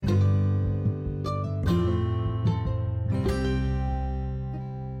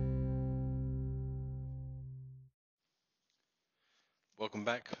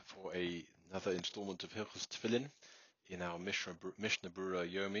Welcome back for another installment of Hilchos Tefillin in our Mishnah Berurah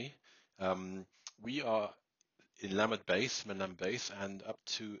Yomi. We are in Lamed Beis, Menam Beis, and up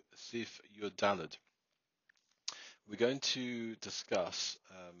to Sif Yud Daled. We're going to discuss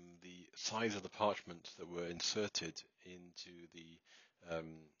the size of the parchment that were inserted into the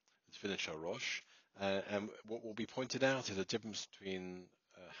Tefillin Sharosh, and what will be pointed out is a difference between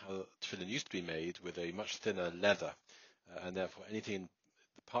how Tefillin used to be made with a much thinner leather. And therefore anything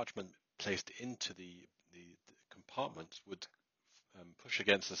the parchment placed into the compartment would push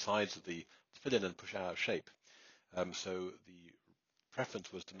against the sides of the tefillin and push out of shape. So the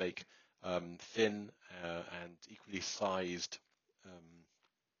preference was to make thin and equally sized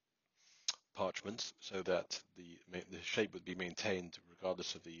parchments so that the shape would be maintained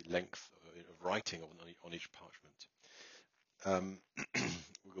regardless of the length of writing on each parchment.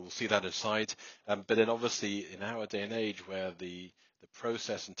 We'll see that aside, but then obviously in our day and age where the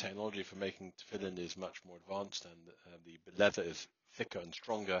process and technology for making tefillin is much more advanced and the leather is thicker and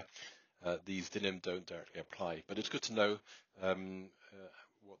stronger, these dinim don't directly apply. But it's good to know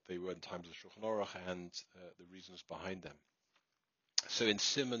what they were in times of Shulchan Aruch and the reasons behind them. So in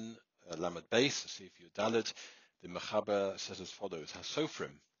Siman Lamed Beis, Sif Yud Daled, the Mechaber says as follows: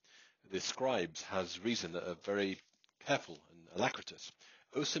 HaSofrim, the scribes, has reason that are very careful and alacritous.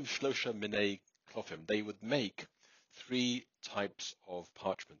 Osim shlosha minei klofim. They would make 3 types of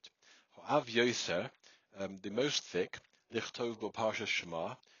parchment. Ha'av yoser, the most thick, lichtov bo parsha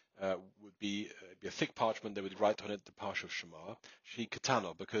shema, would be a thick parchment. They would write on it the parsha of Shema. She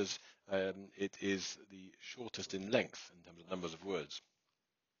katano, because it is the shortest in length in terms of numbers of words.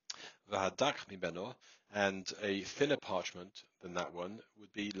 V'hadak mibeno, and a thinner parchment than that one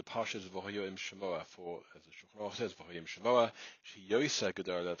would be the parshas v'hoyoim shemoah, for, as the Shulchan Aruch says, v'hoyoim shemoah, she yoser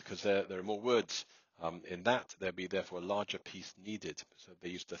gedolah, because there are more words in that. There'd be therefore a larger piece needed, so they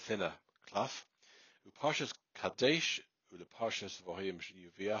used a thinner cloth. U'parshas kadesh u'leparshas v'hoyoim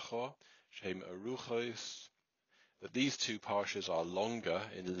yuviacho shem aruchos, that these 2 parshas are longer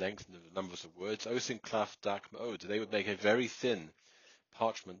in length and the numbers of words. Osin klaf dak ma'od, they would make a very thin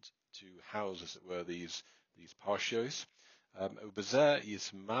parchment to house, as it were, these parshios. Ubezer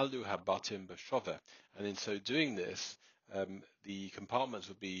yismalu habatim b'shover, and in so doing this, the compartments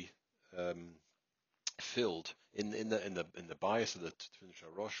would be filled in the bias of the Tefillin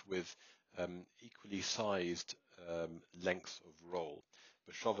Sharosh with equally sized lengths of roll.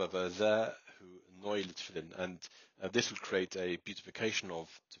 B'shover v'zer hu noy l'tefillin, and this would create a beautification of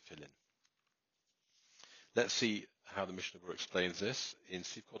tefillin. Let's see how the Mishnah Berurah explains this. In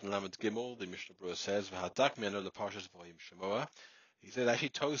Sifkot and Lamed Gimel, the Mishnah Berurah says, "V'hadak mi'ano leparshas v'hoyim shemoah." He said, actually,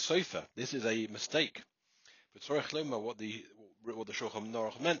 to sofer. This is a mistake. But Tzorech Loma, what the Shulchan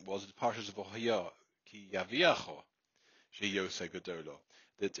Aruch meant was the parshas v'hoya ki yaviacho she yoseh gedolo.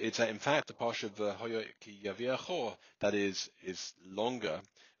 That it's in fact the parsha of v'hoya ki yaviacho that is longer.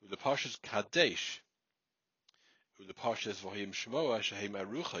 The parshas kadesh, the parshas v'hoyim shemoah shehem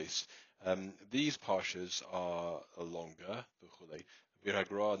aruchos. These parshas are longer,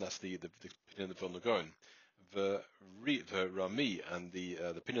 and that's the opinion of Vilna Gaon. The Rami and the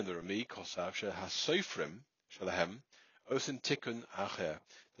opinion of the Rami, Kosav HaSofrim Shalahem Osin Tikkun Acher,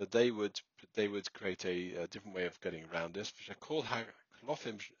 that they would create a different way of getting around this. Called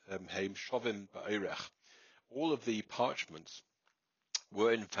HaKlofim Heim Shovim Ba'orech. All of the parchments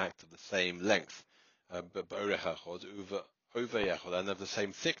were in fact of the same length, but Ba'orech Echod Over Echod, and of the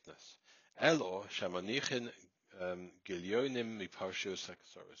same thickness. Elo Shamanichin Gilyonim Miparshios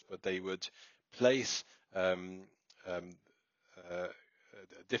Saksaurus, but they would place a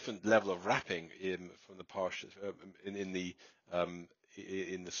different level of wrapping from the parshas in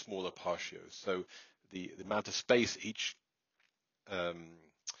the smaller parshios. So the amount of space each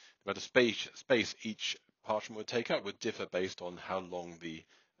each parchment would take up would differ based on how long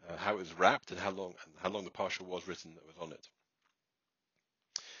how it was wrapped and how long the parsha was written that was on it.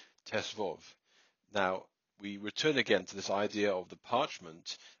 Tesvov. Now we return again to this idea of the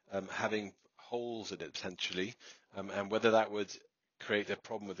parchment having holes in it potentially, and whether that would create a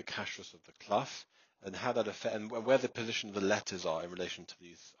problem with the kashrus of the cloth, and how that affect, and where the position of the letters are in relation to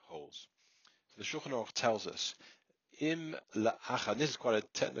these holes. So the Shulchan Aruch tells us, im la'acha. This is quite a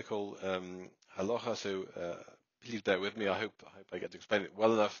technical halacha, so please bear with me. I hope I get to explain it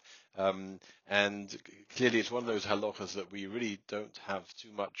well enough. And clearly, it's one of those halachas that we really don't have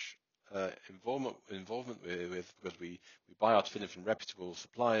too much involvement with, because we buy our tefillin from reputable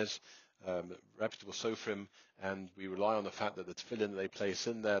suppliers, reputable sofrim, and we rely on the fact that the tefillin they place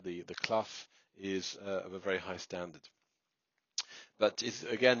in there, the cloth, is of a very high standard. But it's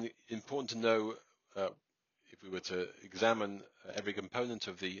again important to know if we were to examine every component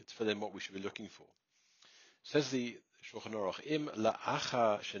of the tefillin, what we should be looking for. Says the Shulchan Aruch, Im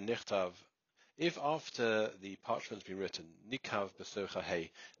la'acha shenichtav, if after the parchment's been written, nikav b'socha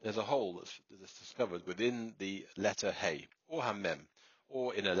hey, there's a hole that's discovered within the letter hey, or hamem,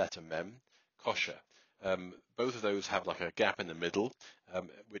 or in a letter mem, kosher. Both of those have like a gap in the middle,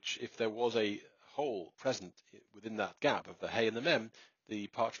 which if there was a hole present within that gap of the hey and the mem, the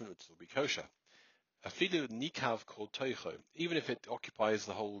parchment would still be kosher. Afilu nikav kol toicho, even if it occupies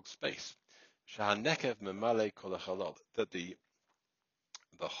the whole space. Shahanekev memale kol hachalot, that the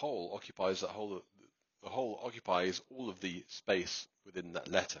whole occupies the whole occupies all of the space within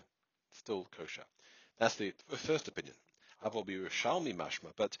that letter. Still kosher. That's the first opinion. Avol be Yerushalmi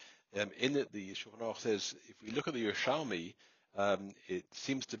mashma, but in it the Shulchan Aruch says if we look at the Yerushalmi, it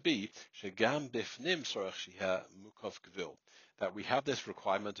seems to be shegam bifnim sorach shiha mukov gvil, that we have this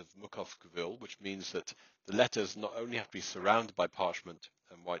requirement of mukov gvil, which means that the letters not only have to be surrounded by parchment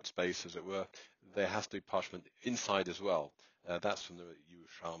and white space, as it were, there has to be parchment inside as well. That's from the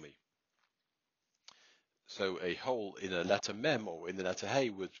Yerushalmi. So a hole in a letter mem or in the letter hey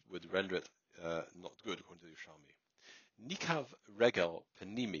would render it not good, according to the Yerushalmi. Nikav regel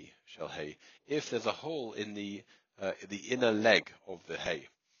penimi shel hey, if there's a hole in the inner leg of the hay,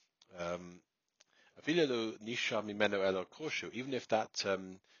 even if that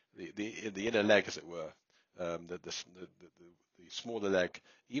the inner leg, as it were, the smaller leg,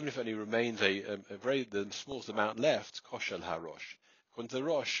 even if it only remains the smallest amount left, kosher harosh. According to the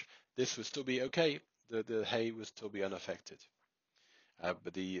Rosh, this would still be okay. The hay would still be unaffected.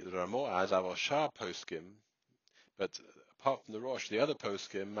 But the Ramo as avashar poskim. But apart from the Rosh, the other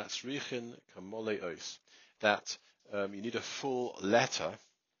poskim, matzrichin kamole ois, that you need a full letter,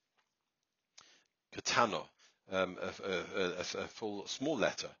 katano, a full small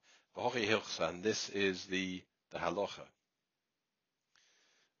letter, and this is the halacha.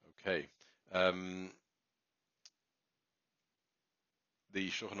 Okay. The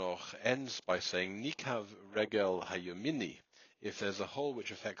Shulchan Aruch ends by saying nikav regel hayomini, if there's a hole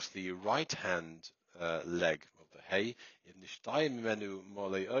which affects the right hand leg of the hay,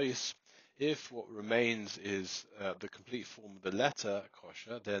 if what remains is the complete form of the letter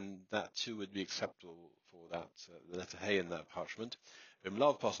kosher, then that too would be acceptable for that the letter hay in that parchment.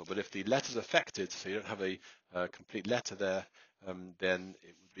 Possible, but if the letter's affected, so you don't have a complete letter there, then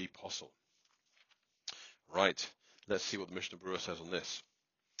it would be possible. Right. Let's see what the Mishnah Berurah says on this.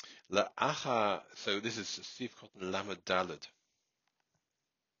 So this is Steve Cotton Lamed Daled.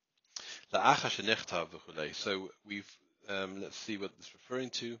 So we've let's see what it's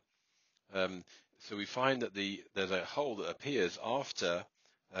referring to. So we find that there's a hole that appears after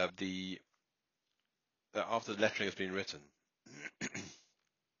the lettering has been written.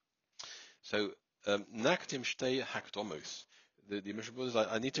 So Nakatim Shtei Hakdomos. The Mishnah Berurah says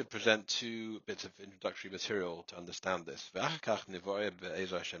I need to present two bits of introductory material to understand this. After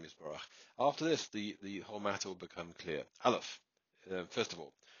this, the whole matter will become clear. Aleph. First of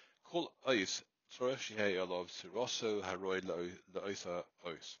all,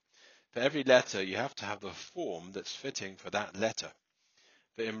 for every letter, you have to have the form that's fitting for that letter.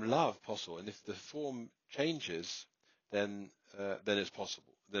 The imlav possible, and if the form changes, then it's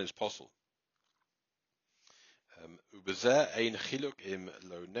possible. Then it's possible. Ein chiluk im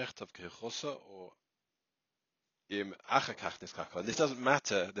lo nechtav kechosa or im achakach niskaka. And this doesn't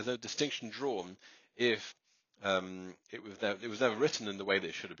matter. There's no distinction drawn if it was never written in the way that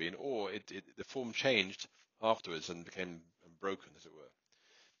it should have been, or the form changed afterwards and became broken, as it were.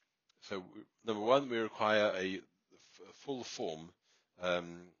 So number one, we require a full form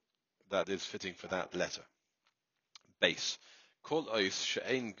that is fitting for that letter. Base. Kol ois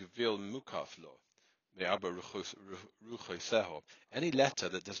she'ein gvil mukaf lo. Any letter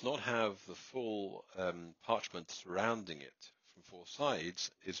that does not have the full parchment surrounding it from four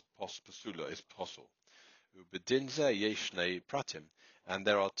sides is pasula, is possible. And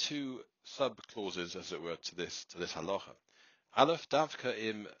there are two sub-clauses, as it were, to this halacha. Aleph davka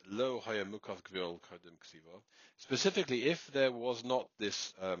im lo haya mukav gvil kodem ksiva. Specifically, if there was not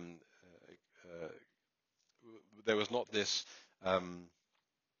this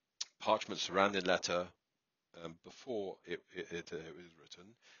parchment surrounding letter before it was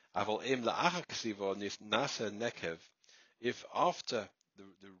written. Aval im la'achar ksiva nasa nekev. If after the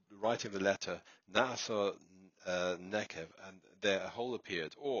writing of the letter nasa nekev and there a hole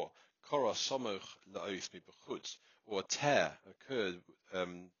appeared, or kora somoch la'os mibachutz, or a tear occurred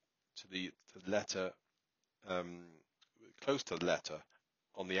to the letter close to the letter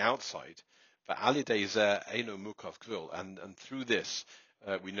on the outside, and through this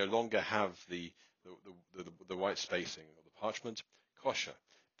we no longer have the the white spacing of the parchment, kosher.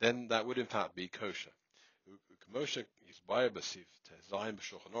 Then that would in fact be kosher.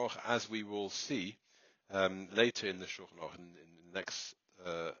 As we will see later in the Shulchan Aruch, in the next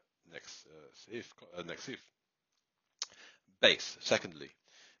sif. Base. Secondly,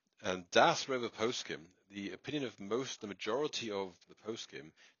 and das Reva Poskim, the opinion of the majority of the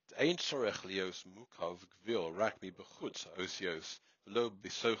Poskim, ein tzorech lios mukav gvil rakmi bechutz osios v'lo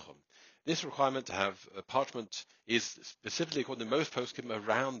bisochom. This requirement to have a parchment is specifically, according to most Poskim,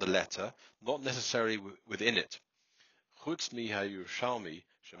 around the letter, not necessarily within it. Chutz mi ha-Yerushalmi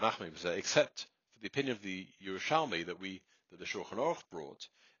shemachmi b'zeh, except for the opinion of the Yerushalmi that the Shulchan Aruch brought,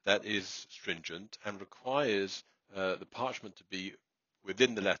 that is stringent and requires the parchment to be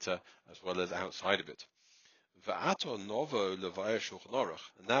within the letter as well as outside of it. V'ato novo levaya Shulchan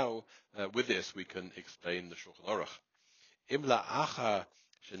Aruch. And now, with this, we can explain the Shulchan Aruch. Imla acha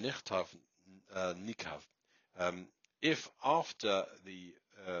shenichtav nikav. If after the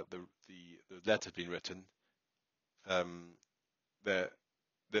letter has been written, the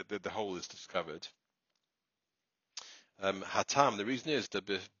hole is discovered. Hatam. The reason is the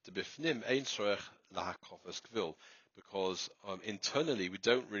bifnim ein tzorech lahakofas kvil, because internally we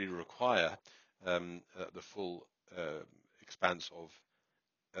don't really require the full expanse of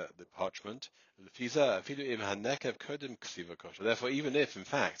the parchment. Therefore, even if in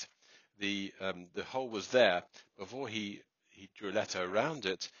fact the hole was there before he drew a letter around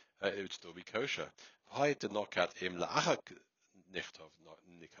it, it would still be kosher.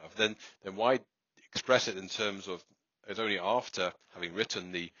 Then why express it in terms of it's only after having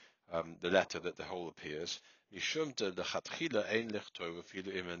written the letter that the hole appears?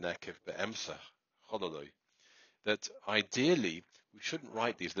 That ideally we shouldn't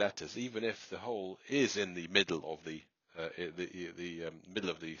write these letters even if the hole is in the middle of the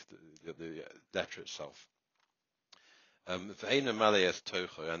middle of the letter itself. And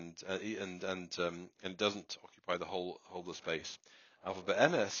doesn't occupy the whole of the space.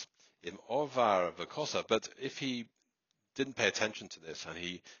 But if he didn't pay attention to this and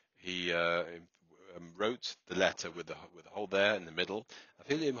he wrote the letter with the hole there in the middle,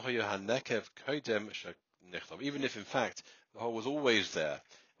 even if in fact the hole was always there,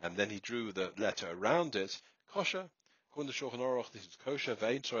 and then he drew the letter around it, kosher. According to Shulchan Aruch, this is kosher,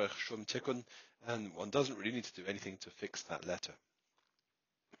 and one doesn't really need to do anything to fix that letter.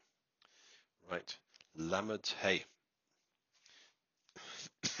 Right, Lamed Hey.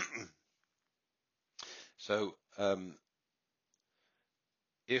 So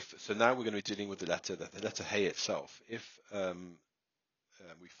now we're going to be dealing with the letter Hey itself. If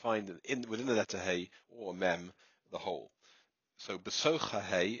we find within the letter Hey or Mem the hole. So Besocha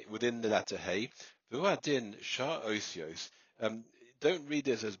Hey, within the letter Hey, Vuadin Shah Osios. Don't read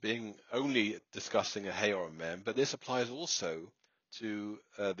this as being only discussing a Hey or a Mem, but this applies also to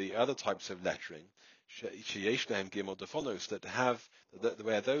the other types of lettering, Sheyesh Lehem Gimel Defonos,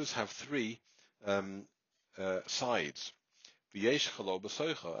 where those have three sides. V'yesh Chalo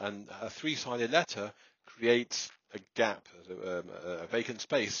Besocha, and a three-sided letter creates a gap, a vacant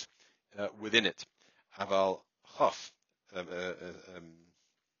space within it. Aval Chaf, a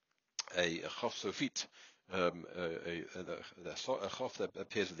Chaf Sofit, a Chaf that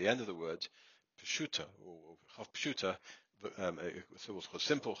appears at the end of the word, Peshuta, or Chaf Peshuta, so what's called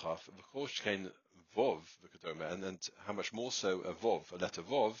simple Chaf, V'choshkein Vov, and how much more so a Vov, a letter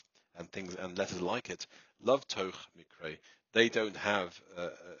Vov, and letters like it, Love Toch Mikre, they don't have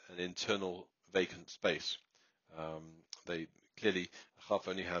an internal vacant space. They clearly, a Chaf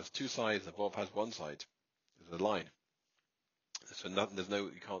only has two sides, a Vov has one side. There's a line. So there's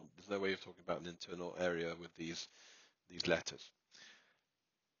no way of talking about an internal area with these letters.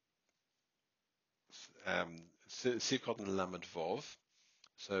 Sivkot and Lamed Vov.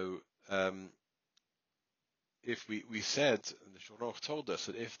 So if we said, and the Shulchan Aruch told us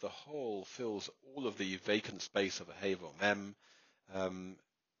that if the hole fills all of the vacant space of a Hey or Mem,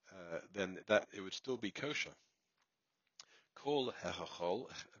 then that it would still be kosher. Kol hechol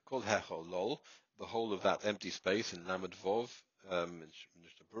lol, the whole of that empty space in Lamed Vov, in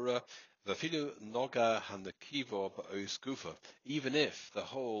Mishnah V'afilu noga hanakivo ba'os gufa, even if the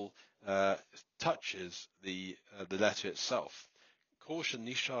whole touches the letter itself. Kol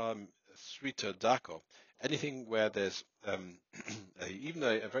shenisha srita dako, anything where there's even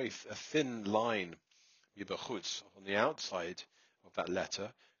a very thin line yibachutz on the outside of that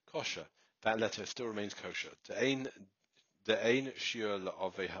letter, kosher. That letter still remains kosher. De'ein shiur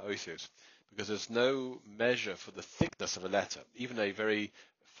la'ovei ha'osios, because there's no measure for the thickness of a letter. Even a very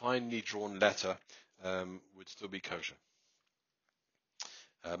finely drawn letter would still be kosher.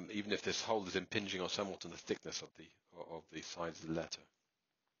 even if this hole is impinging on somewhat on the thickness of the sides of the letter.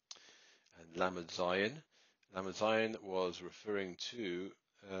 And Lamed Zayin was referring to,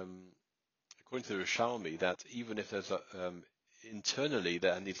 according to the Rishalmi, that even if there's internally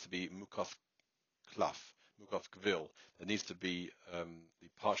there needs to be mukaf klaf, mukaf gvil, there needs to be the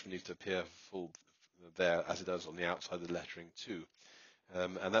parchment needs to appear full there as it does on the outside of the lettering too.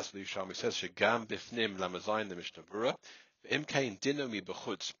 And that's what the Yerushalmi says. Shegam bifnim lamazayin the Mishnah Berurah. Imkain dinomi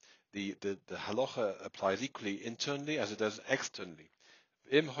b'chutz. The halacha applies equally internally as it does externally.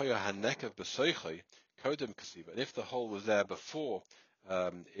 Im hoya hanekav b'soichoi kodem kasiva. And if the hole was there before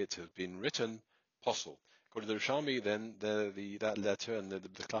it has been written, possible. According to the Yerushalmi, then that letter and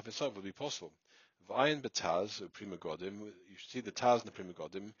the klaf itself would be possible. V'ayin b'taz prima godim. You should see the taz and the prima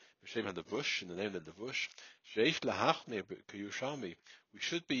godim. B'shem hadavush, in the name of the davush. Sheish lahachme k'Yerushalmi. We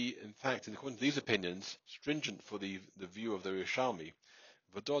should be, in fact, according to these opinions, stringent for the view of the Yerushalmi.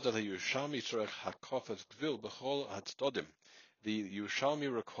 V'dod al Yerushalmi tzorech hakofas gvil b'chol hatzodim. The Yerushalmi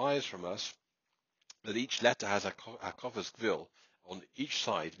requires from us that each letter has a hakofas gvil on each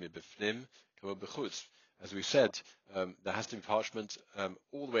side, mibifnim kama b'chutz. As we said, there has to be parchment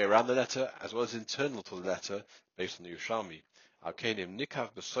all the way around the letter, as well as internal to the letter, based on the Yerushalmi. Alkenim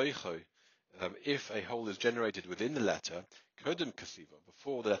nikav b'soichoi. If a hole is generated within the letter, kodem kasiva,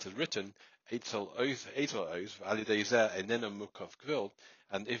 before the letter is written, eitel ois v'alidei zeh enena mukaf gvil,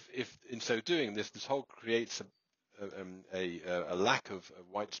 and if in so doing this hole creates a lack of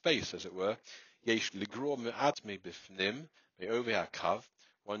white space, as it were, yesh ligro me'at me bifnim me'ove hakav.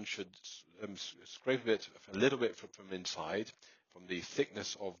 One should scrape a little bit from inside, from the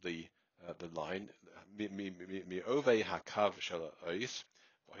thickness of the line, mi'ove hakav shel ois,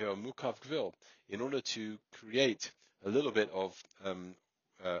 mukav gvil, in order to create a little bit of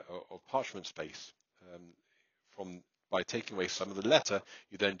parchment space. By taking away some of the letter,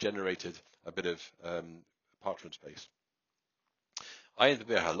 you then generated a bit of parchment space. Ayin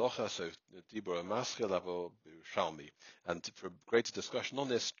halacha, so Dibur Maschil level Yerushalmi, and for greater discussion on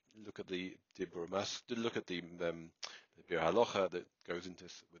this, look at the Dibur Maschil. Look at the Bir Halacha that goes into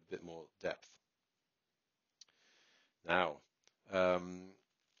this with a bit more depth. Now, the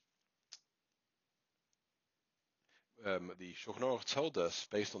Shulchan Aruch told us,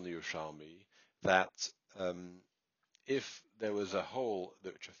 based on the Yerushalmi, that if there was a hole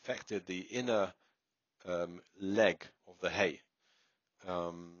which affected the inner leg of the hay,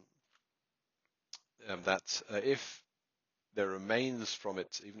 that if there remains from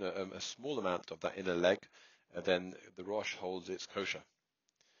it even a small amount of that inner leg, then the rosh holds its kosher.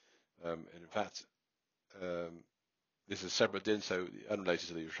 And in fact, this is separate din, so unrelated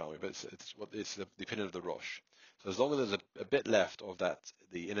to the Yerushalmi, but it's the opinion of the rosh. So as long as there's a bit left of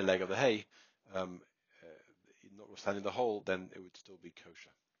the inner leg of the hay, notwithstanding the hole, then it would still be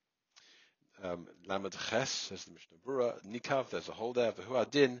kosher. Lamed Ches, says the Mishnah Berurah, Nikav, there's a hole there, V'hu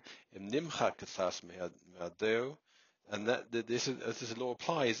adin, im nimcha katsas me'adeo, and this law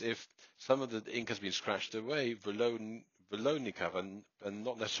applies if some of the ink has been scratched away below Nikav and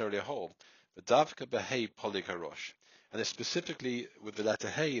not necessarily a hole. But Davka behei polik harosh, and it's specifically with the letter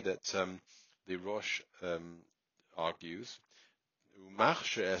Hey that the Rosh argues,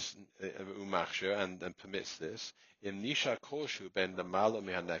 umachsher and permits this, in nisha koshu ben the malo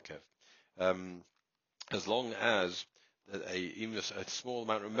mihanekev. As long as even a small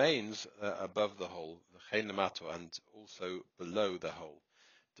amount remains above the hole, the chenamato, and also below the hole.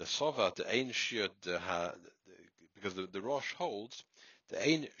 The sova, the ein shir, because the Rosh holds the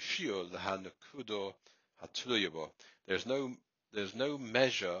ein shir ha nekudo hatuluyabo. There's no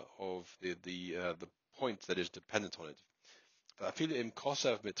measure of the point that is dependent on it. And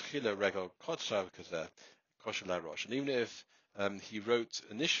even if he wrote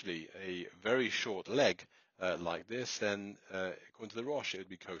initially a very short leg like this, then according to the Rosh, it would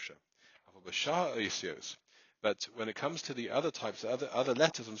be kosher. But when it comes to the other types, other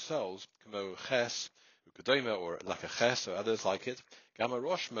letters themselves, kamo ches, ukadoma, or like a ches, or others like it, gamma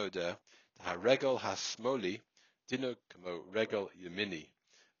Rosh moder, ha regel has smoli, dino kamo regel yemini.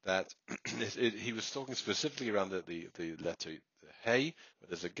 That he was talking specifically around the letter hey, but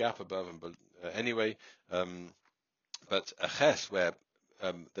there's a gap above and below, anyway. But a ches, where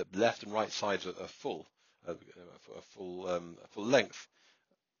the left and right sides are full, a full length.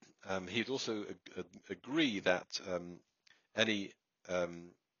 He'd also agree that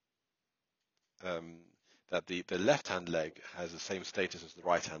that the left-hand leg has the same status as the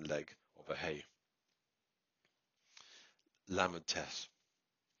right-hand leg of a hay. Lamed tes.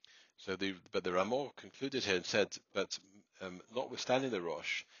 So but the Ramor concluded here and said, but notwithstanding the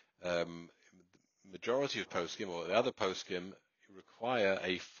Rosh, majority of poskim, or the other poskim, require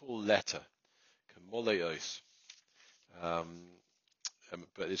a full letter, kamoleos,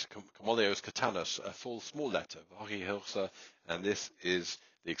 but it's kamoleos katanos, a full small letter, and this is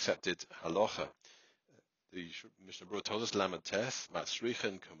the accepted halacha. The Mishnah Berurah told us Lamentes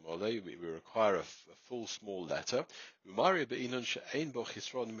Matzrichen Kamole. We require a full small letter.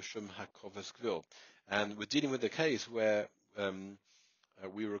 And we're dealing with a case where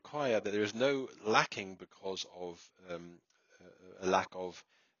we require that there is no lacking because of a lack of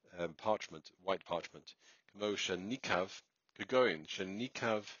parchment, white parchment. Kamo shenikav kegoin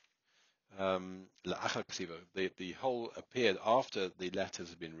shenikav la'achar ksiva. The whole appeared after the letters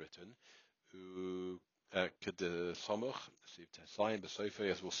have been written. Who could the Somuch,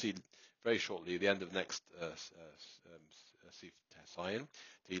 as we'll see very shortly, the end of next Sif Tesayin,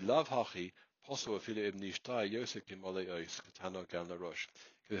 the Lav Hachi, Posso Afilu Ibn Ishtai, Yosef Kimole Ois, Katano Gam Larosh.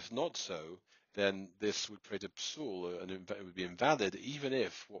 Because if not so, then this would create a psul, and it would be invalid, even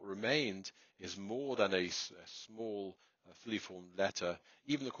if what remained is more than a small, fully formed letter,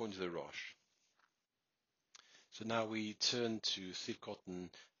 even according to the Rosh. So now we turn to Sif Cotton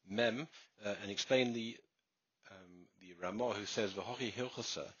Mem and explain the Ramah, who says v'hochi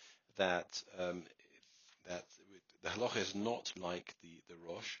hilchasa that that the halacha is not like the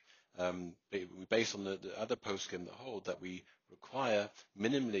Rosh. Based on the other poskim that hold that we require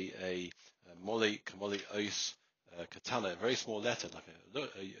minimally a mole kamoli ois katana, a very small letter like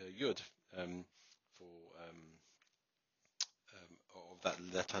a yud for of that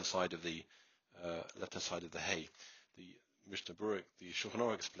left-hand side of the hay. The Mishnah Berurah, the Shulchan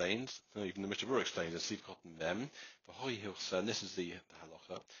Aruch explains, even the Mishnah Berurah explains, as Siv Cotton them, and this is the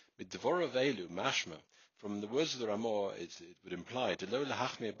halacha, with Devora Velu, Mashma, from the words of the Ramah, it would imply, it's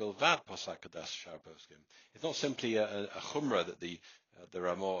not simply a chumrah that the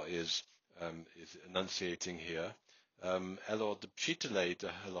Ramah is enunciating here, Elor the Pshitale,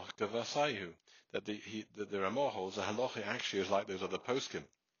 the halacha vasayu, that the Ramah holds the halacha actually is like those other poskim.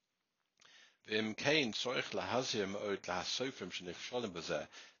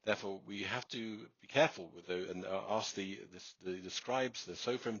 Therefore, we have to be careful with and ask the scribes, the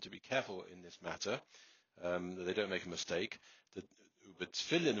sofrim, to be careful in this matter, that they don't make a mistake. But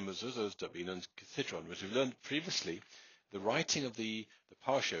Tefillin and mezuzos and kithitron, which we've learned previously, the writing of the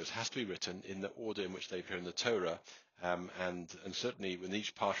parshos has to be written in the order in which they appear in the Torah, and certainly with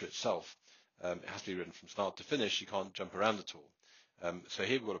each parsha itself, it has to be written from start to finish. You can't jump around at all. So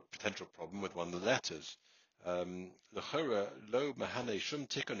here we've got a potential problem with one of the letters. L'chora lo mahane shum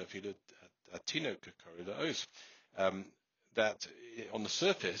tikkun afilu atino kakori la'os. That on the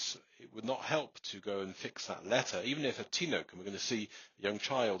surface it would not help to go and fix that letter, even if a tinok, and we're going to see a young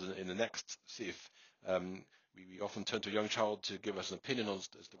child in the next sif. We often turn to a young child to give us an opinion as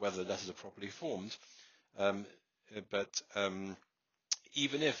to whether the letters are properly formed. But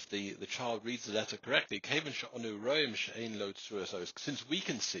even if the child reads the letter correctly, since we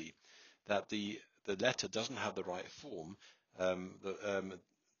can see that the letter doesn't have the right form, and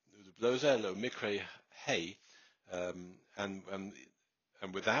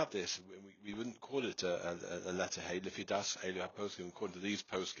without this, we wouldn't call it a letter hey, lifidas elu poskim, according to these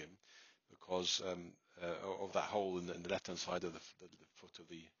poskim, because of that hole in the left-hand side of the foot of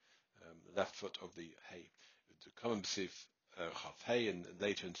the left foot of the hay. To come and see Chafei, and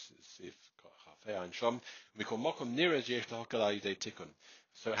later in Sif Chafei and Shom, we call Mokum Nira Jesh Lahokalai De Tikkun.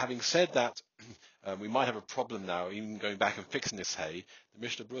 So having said that, we might have a problem now, even going back and fixing this hay. The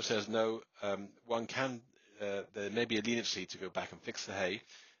Mishnah Berurah says no, one can, there may be a leniency to go back and fix the hay.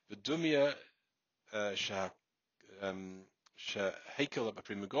 The Dumya Shehekel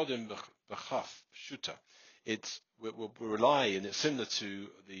Primagodim B'chaf Shuta. We'll rely, and it's similar to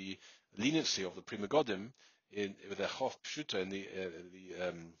the leniency of the Primagodim with their chof pshuta in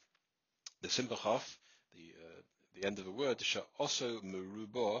the simple chof, the end of the word, also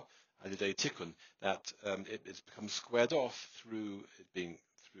merubo alidei tikkun, that it becomes squared off through it being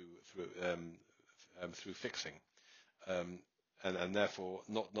through fixing, and therefore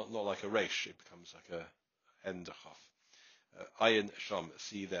not like a resh, it becomes like a end chof. Ayin sham,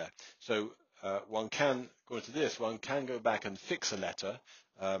 see there. So one can, according to this, one can go back and fix a letter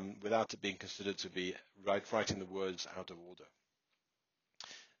without it being considered to be writing the words out of order.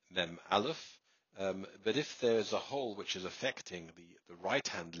 Mem Aleph, but if there is a hole which is affecting the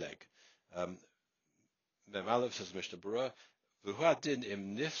right-hand leg, Mem Aleph, says Mishnah Berurah, v'huadin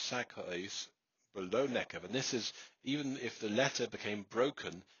im nifsak ha'os below nekav, and this is even if the letter became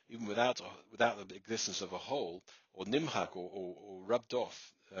broken, even without the existence of a hole, or nimhak, or rubbed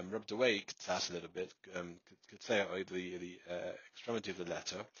off, rubbed away, a little bit, could say the extremity of the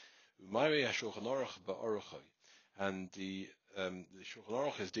letter. And the the Shulchan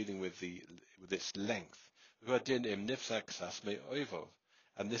Aruch is dealing with its length.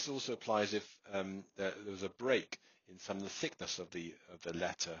 And this also applies if there was a break in some of the thickness of the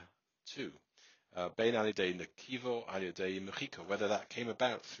letter too. Whether that came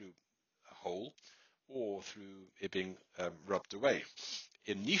about through a hole or through it being rubbed away.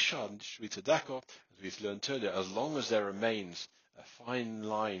 In Nishan Shvitadako, as we've learned earlier, as long as there remains a fine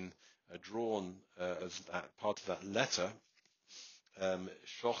line drawn as that part of that letter,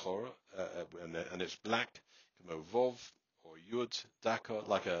 shochor, and it's black, vov or yud, daka,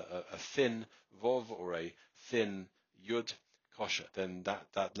 like a thin vov or a thin yud, kosher, then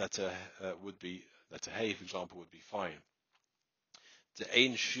that letter would be, letter hey, for example, would be fine.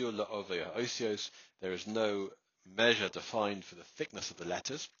 There is no measure defined for the thickness of the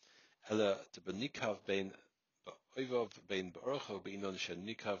letters. However,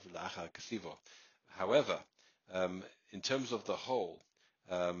 in terms of the whole,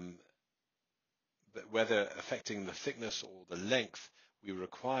 whether affecting the thickness or the length, we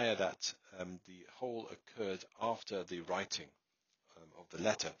require that the whole occurred after the writing of the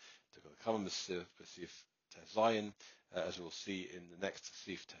letter. As we'll see in the next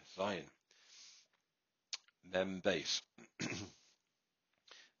Sif Zayin. Mem base.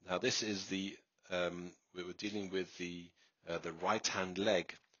 Now this is we were dealing with the right hand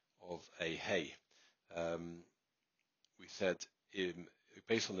leg of a hay. We said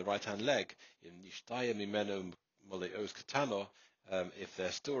based on the right hand leg, in Nishtaya Mimeno Moleos Katano, if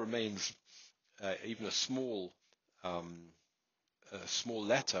there still remains even a small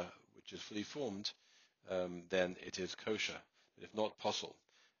letter which is fully formed, then it is kosher. But if not, possible.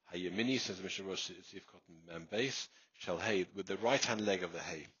 Hayemini, says Mishnah Rosh Sif Cotton base, shall hay with the right hand leg of the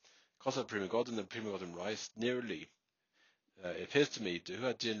hay. Kosa Prima Godin and Prima Godin rice, nearly. It appears to me,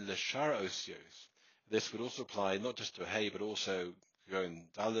 Duhadin Leshara Osios. This would also apply not just to a hay, but also go in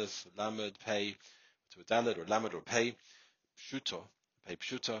Dalas, Lamed, Pei, to a Dalet or Lamed or Pei, Pshuto, Pei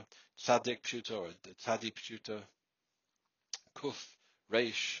Pshuta, Tzadik Pshuta or Tzadi Pshuta, Kuf,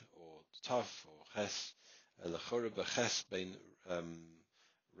 Reish or Taf or Ches, Lechorib Ches bein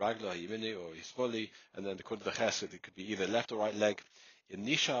Ragla Yemini or Hispoli, and then according to the Ches, it could be either left or right leg. In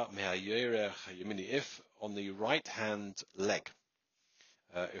Nisha Mehayerech Yemini, if on the right hand leg,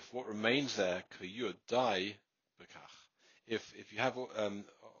 if what remains there, Kayud Dai Bekach, if you have from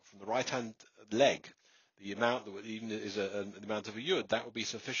the right hand leg, the amount that even is the amount of a yud, that will be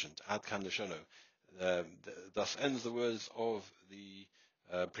sufficient. Ad kan l'shono. Thus ends the words of the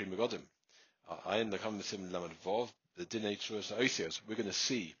Prima Godim. Ayin l'kam Siman Lamed Vov, the Dinei Truas Osios. We're going to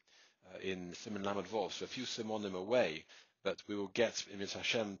see in Siman Lamed Vov, so a few simonim away, but we will get in Mitzvah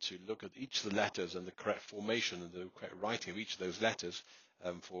Hashem to look at each of the letters and the correct formation and the correct writing of each of those letters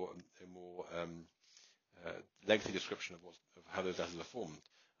for a more lengthy description of how those letters are formed.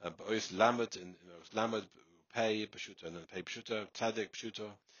 But Ois Lamed in Lamed Pei Pshuta and then Pei Pshuta, Tzadik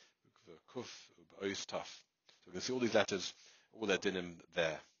Pshuta, Kuf Ois Taf. So we can see all these letters, all their dinim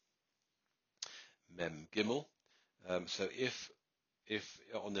there. Mem Gimel. So if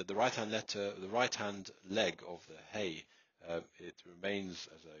on the right hand letter, the right hand leg of the hay, it remains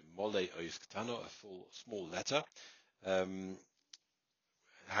as a mole ois katano, a full small letter.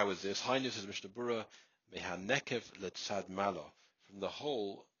 How is this? Highness is Mishnah Bura mehanekev letzad malo, from the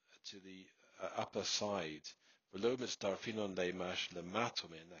hole to the upper side. Below mitzdarfinon leimash lemato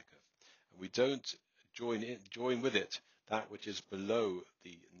mehanekev. We don't join with it that which is below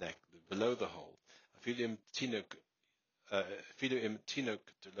the neck, below the hole. Afilim tinuk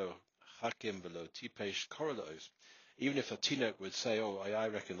delo hakim below tipesh korolos. Even if a tinuk would say, "Oh, I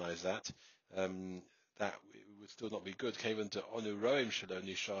recognize that," that would still not be good.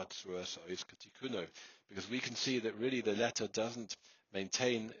 Because we can see that really the letter doesn't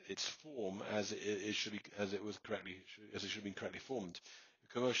maintain its form as it should be, as it should have been correctly formed. The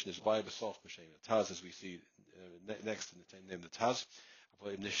commotion is by the soft machine. Taz, as we see next in the name, the Taz.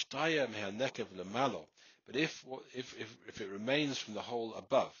 But if it remains from the hole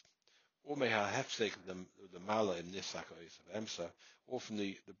above, or may have the mala in nisak of emsa, or from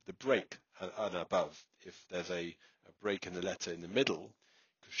the break and above, if there's a break in the letter in the middle,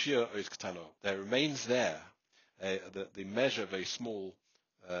 there remains there the measure of a small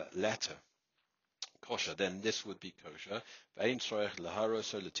letter, kosher, then this would be kosher. We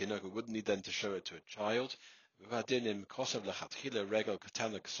wouldn't need then to show it to a child.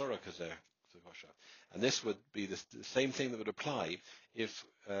 And this would be the same thing that would apply if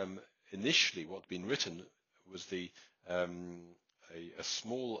initially what had been written was a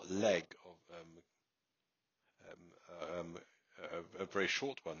small leg of a very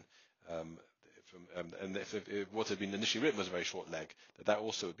short one. and if what had been initially written was a very short leg, that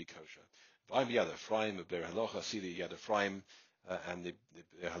also would be kosher. V'ayim b'yad Ephraim, b'ber halacha, see the yad Ephraim, and the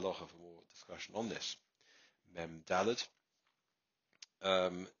halacha for more discussion on this. Mem daled.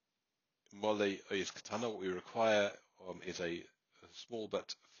 Mole is katana. What we require is a small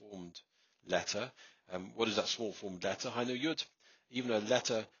but formed letter. What is that small formed letter? Hainu yud. Even a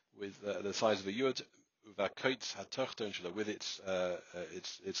letter with the size of a yud, with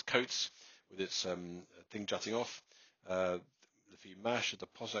its coats, with its thing jutting off. We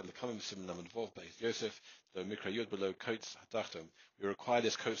require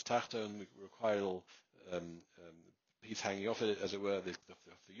this coats tachton. We require a little piece hanging off it, as it were, the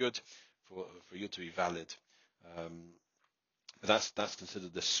yud, for yud to be valid. That's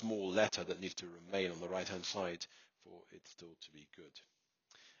considered the small letter that needs to remain on the right hand side for it still to be good.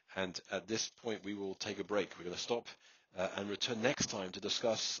 And at this point we will take a break. We're going to stop and return next time to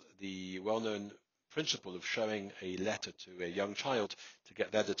discuss the well-known principle of showing a letter to a young child to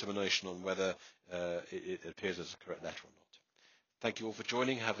get their determination on whether it appears as a correct letter or not. Thank you all for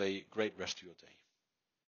joining. Have a great rest of your day.